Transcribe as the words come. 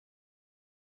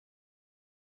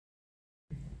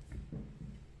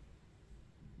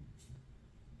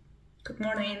Good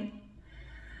morning.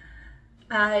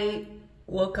 I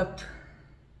woke up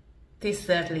this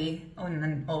early on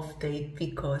an off day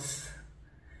because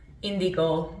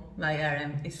Indigo by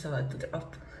RM is about to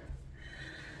drop.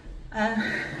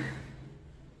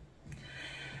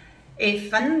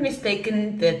 If I'm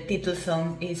mistaken, the title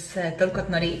song is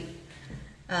들꽃놀이.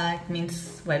 It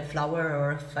means wildflower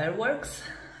or fireworks.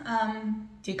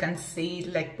 You can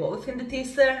see like both in the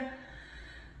teaser.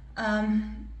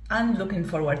 I'm looking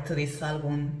forward to this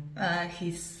album.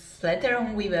 His letter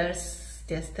on Weavers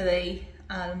yesterday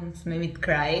almost made me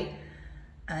cry,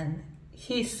 and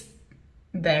he's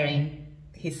bearing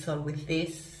his soul with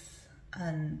this,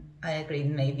 and I agree,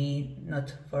 maybe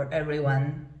not for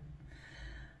everyone,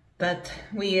 but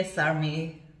we as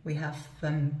ARMY, we have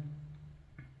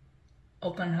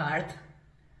open heart,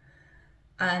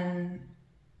 and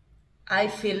I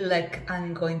feel like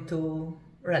I'm going to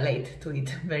relate to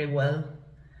it very well.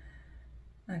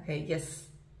 Okay, just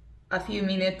a few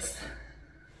minutes.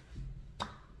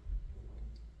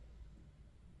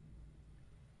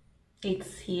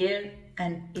 It's here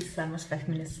and it's almost 5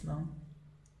 minutes long.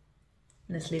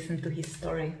 Let's listen to his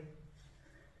story.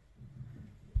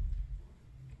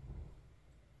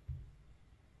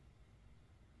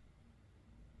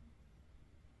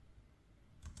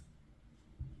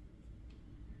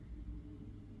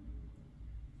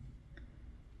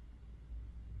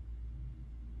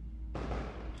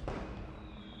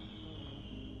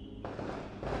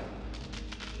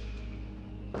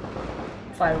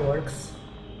 Fireworks.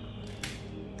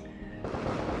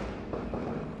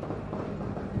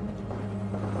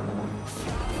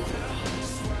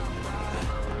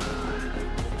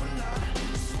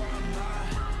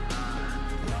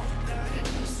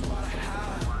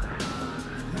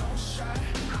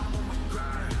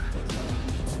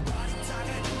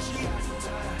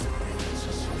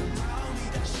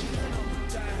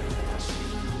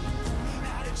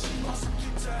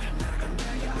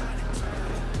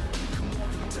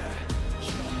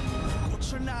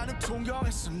 나는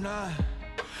동경했어 나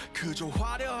그저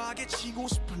화려하게 치고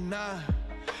싶은 나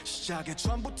시작의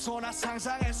전부터 나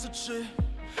상상했었지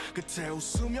그때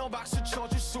웃으며 박수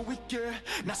쳐줄 수 있게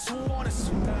나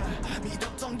소원했어 나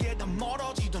믿었던 게 다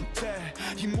멀어지던 때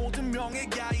이 모든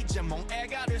명예가 이제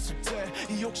멍해가 됐을 때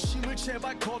이 욕심을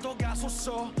제발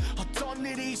걷어가소서 어떤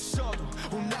일이 있어도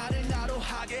오늘을 나로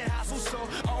하게 하소서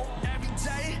Oh every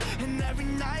day and every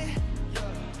night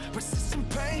persistent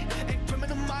pain ain't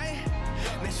criminal mind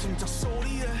내 심장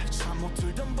소리에 잠 못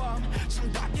들던 밤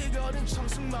창밖에 걸은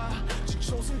청승마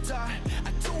지초승 달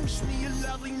I do wish me a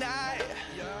lovely night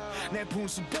내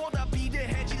분수보다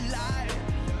비대해질 life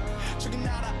저기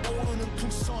날아오르는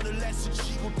풍선을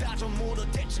내스치고 다져 물어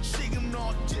대체 지금 너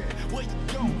어때 Where you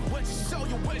go Where'd you show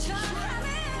you where'd you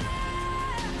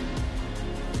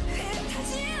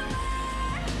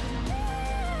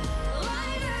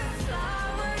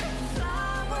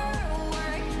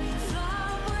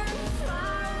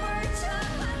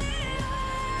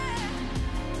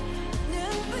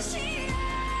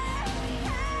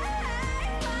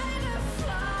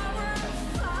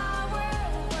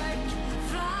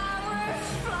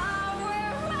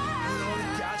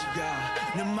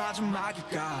내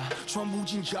마지막일까 전부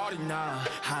진절이 나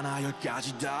하나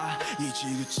열까지 다 이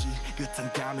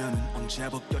지긋지긋한 가면은 언제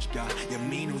벗겨질까 Yeah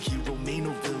me no hero me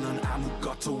no villain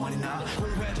아무것도 아닌 나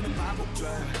회전은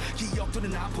반복돼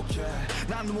기억들은 안폭해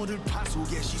난 누워들 판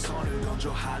속에 시선을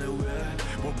던져 하루에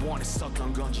뭘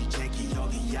원했었던 건지 제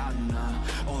기억이 안 나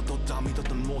얻었다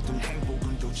믿었던 모든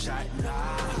행복은 또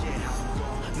잘나 Yeah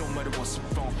No matter what's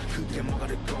wrong 그게 뭐가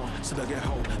됐건 새벽에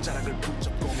자락을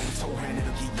붙잡고 몸을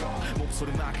토해내는 기억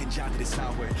목소리 막힌 자들의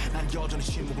사회 난 여전히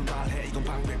침묵을 말해 이건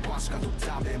방백 과수가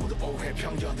독답해 모두 오해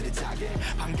편견들의 자게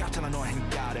반갑잖아 너의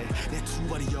행가래 내 두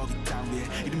발이 여기 땅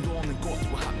위에 이름도 없는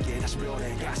꽃들과 함께 다시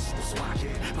별에 가시도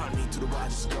소확해 발밑으로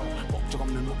와주시고 목적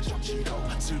없는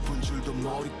목적지로 슬픈 줄도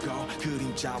모르고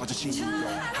그림자와 저 친구로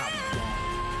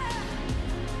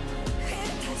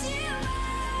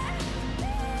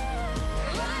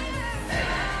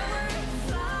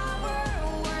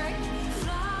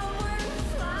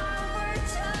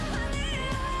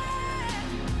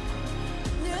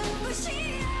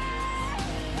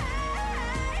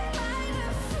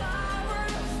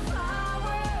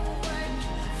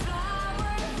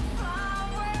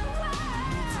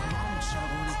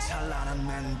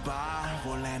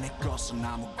원래 내 것은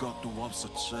아무것도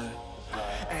없었지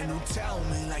And you tell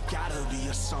me like gotta be a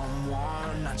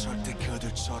someone 난 절대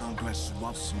그들처럼 될 수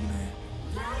없음네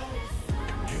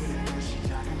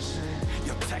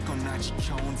여태껏 날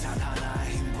지켜온 단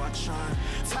하나의 힘과 철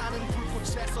타는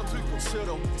불꽃에서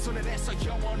들꽃으로 손에 내서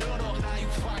영원으로 나의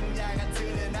황량한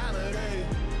들의 나무를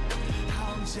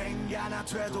언젠가나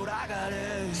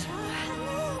되돌아가네. 저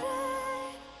하늘에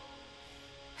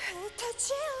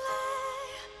흩어질래.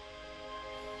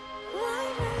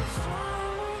 Like a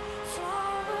flower,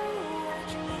 flower,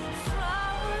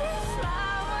 flower,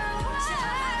 flower.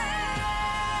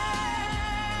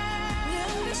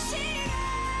 눈부시게.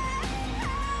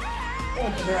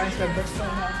 Oh, the rhymes were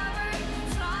persona.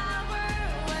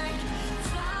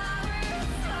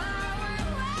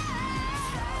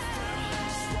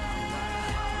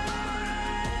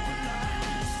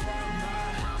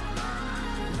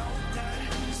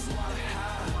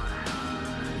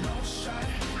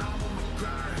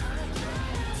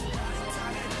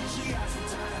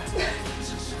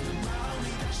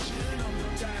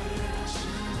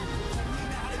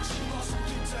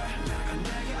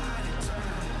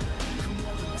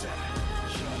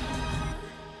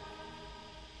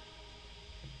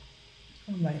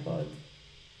 Oh my god.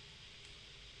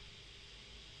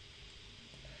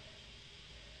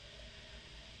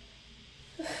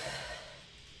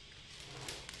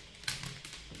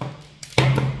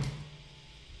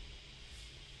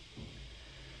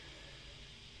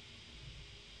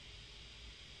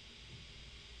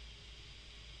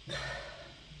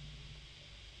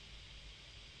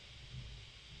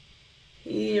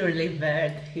 He really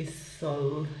bared his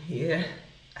soul here.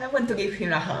 I want to give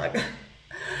him a hug.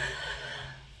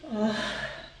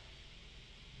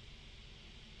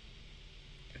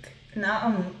 Now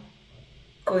I'm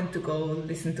going to go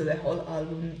listen to the whole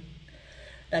album,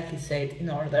 like he said, in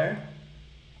order,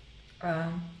 to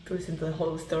listen to the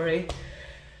whole story.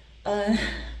 Oh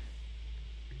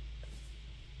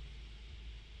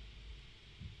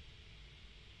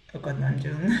god,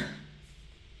 Namjoon.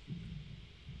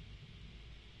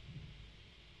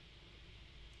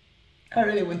 I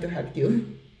really want to hug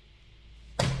you.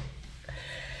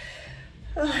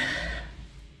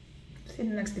 See you in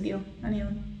the next video.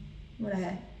 Annyeong.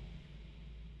 Bye.